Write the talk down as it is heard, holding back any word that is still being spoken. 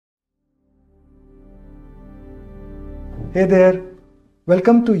Hey there,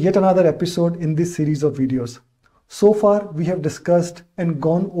 welcome to yet another episode in this series of videos. So far, we have discussed and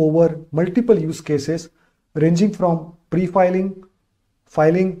gone over multiple use cases ranging from pre-filing,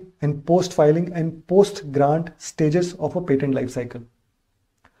 filing, and post-filing and post-grant stages of a patent lifecycle.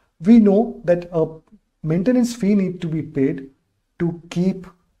 We know that a maintenance fee needs to be paid to keep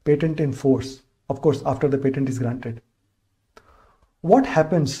patent in force, of course, after the patent is granted. What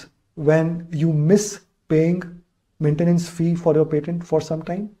happens when you miss paying maintenance fee for your patent for some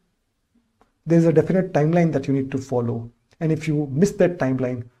time? There's a definite timeline that you need to follow. And if you miss that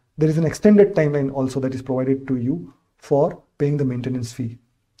timeline, there is an extended timeline also that is provided to you for paying the maintenance fee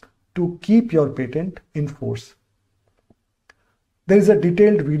to keep your patent in force. There is a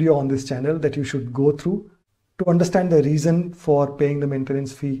detailed video on this channel that you should go through to understand the reason for paying the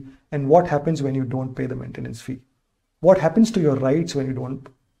maintenance fee and what happens when you don't pay the maintenance fee. What happens to your rights when you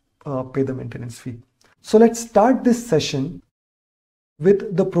don't pay the maintenance fee. So let's start this session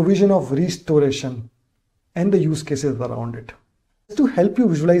with the provision of restoration and the use cases around it. To help you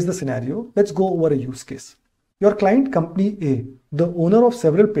visualize the scenario, let's go over a use case. Your client company A, the owner of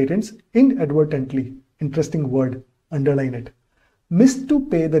several patents, inadvertently, interesting word, underline it, missed to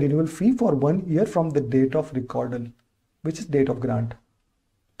pay the renewal fee for 1 year from the date of recordal, which is date of grant,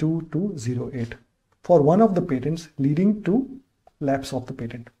 2208, for one of the patents, leading to lapse of the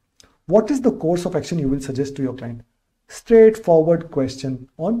patent. What is the course of action you will suggest to your client? Straightforward question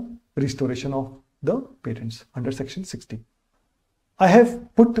on restoration of the patents under section 60. I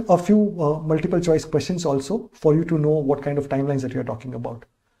have put a few multiple choice questions also for you to know what kind of timelines that you are talking about.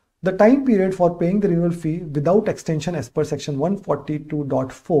 The time period for paying the renewal fee without extension as per section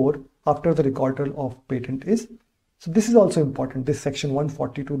 142.4 after the recordal of patent is, so this is also important, this section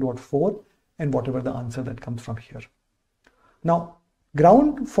 142.4 and whatever the answer that comes from here. Now,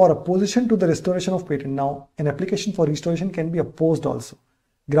 ground for opposition to the restoration of patent. Now, an application for restoration can be opposed also.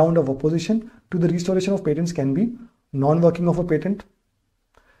 Ground of opposition to the restoration of patents can be non-working of a patent,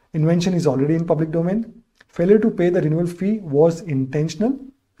 invention is already in public domain, failure to pay the renewal fee was intentional,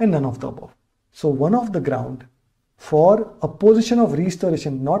 and none of the above. So one of the ground for opposition of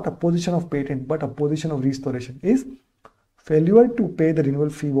restoration, not opposition of patent, but opposition of restoration is failure to pay the renewal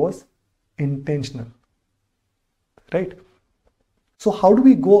fee was intentional, right? So how do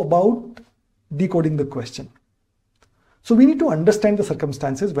we go about decoding the question? So we need to understand the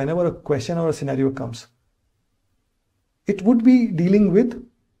circumstances whenever a question or a scenario comes. It would be dealing with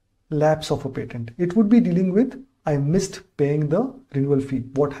lapse of a patent. It would be dealing with I missed paying the renewal fee.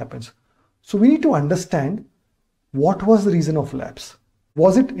 What happens? So we need to understand what was the reason of lapse.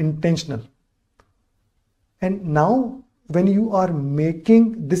 Was it intentional? And now when you are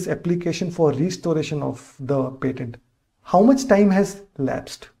making this application for restoration of the patent, how much time has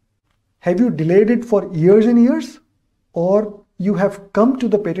lapsed? Have you delayed it for years and years, or you have come to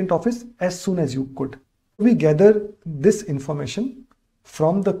the patent office as soon as you could? We gather this information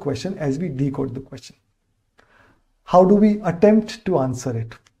from the question as we decode the question. How do we attempt to answer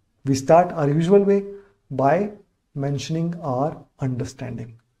it? We start our usual way by mentioning our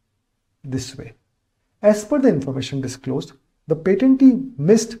understanding this way. As per the information disclosed, the patentee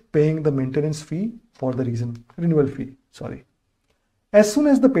missed paying the maintenance fee for the reason, renewal fee, sorry. As soon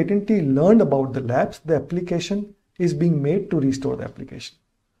as the patentee learned about the lapse, the application is being made to restore the application.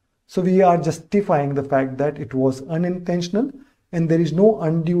 So we are justifying the fact that it was unintentional and there is no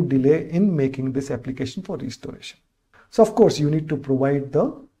undue delay in making this application for restoration. So of course you need to provide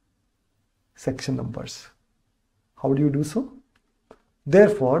the section numbers. How do you do so?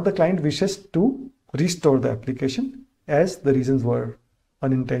 Therefore, the client wishes to restore the application as the reasons were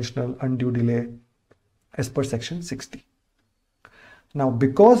unintentional, undue delay as per section 60. Now,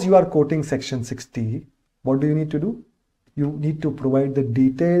 because you are quoting section 60, what do you need to do? You need to provide the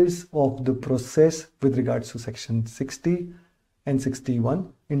details of the process with regards to section 60 and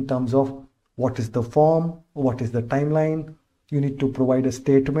 61 in terms of what is the form, what is the timeline. You need to provide a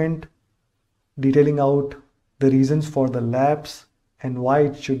statement detailing out the reasons for the lapse and why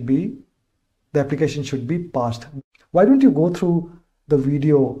it should be, the application should be passed. Why don't you go through the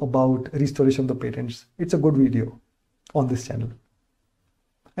video about restoration of the patents? It's a good video on this channel.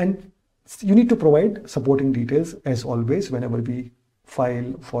 And you need to provide supporting details as always whenever we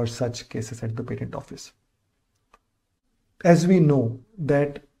file for such cases at the patent office. As we know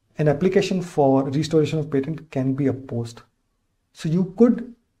that an application for restoration of patent can be opposed. So you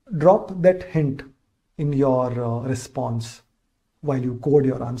could drop that hint in your response while you code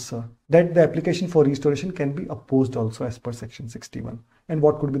your answer that the application for restoration can be opposed also as per section 61, and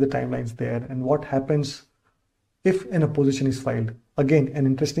what could be the timelines there and what happens if an opposition is filed. Again, an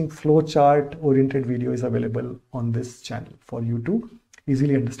interesting flowchart oriented video is available on this channel for you to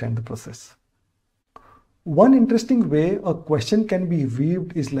easily understand the process. One interesting way a question can be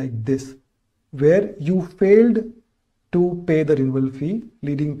viewed is like this, where you failed to pay the renewal fee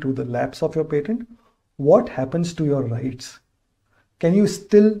leading to the lapse of your patent. What happens to your rights? Can you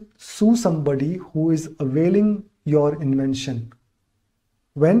still sue somebody who is availing your invention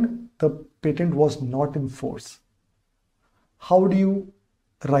when the patent was not in force? How do you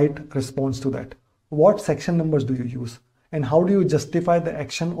write response to that? What section numbers do you use? And how do you justify the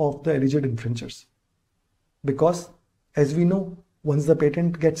action of the alleged infringers? Because as we know, once the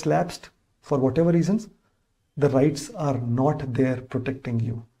patent gets lapsed for whatever reasons, the rights are not there protecting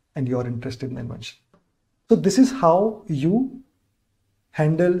you and your interest in the invention. So this is how you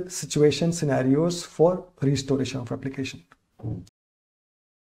handle situation scenarios for restoration of application.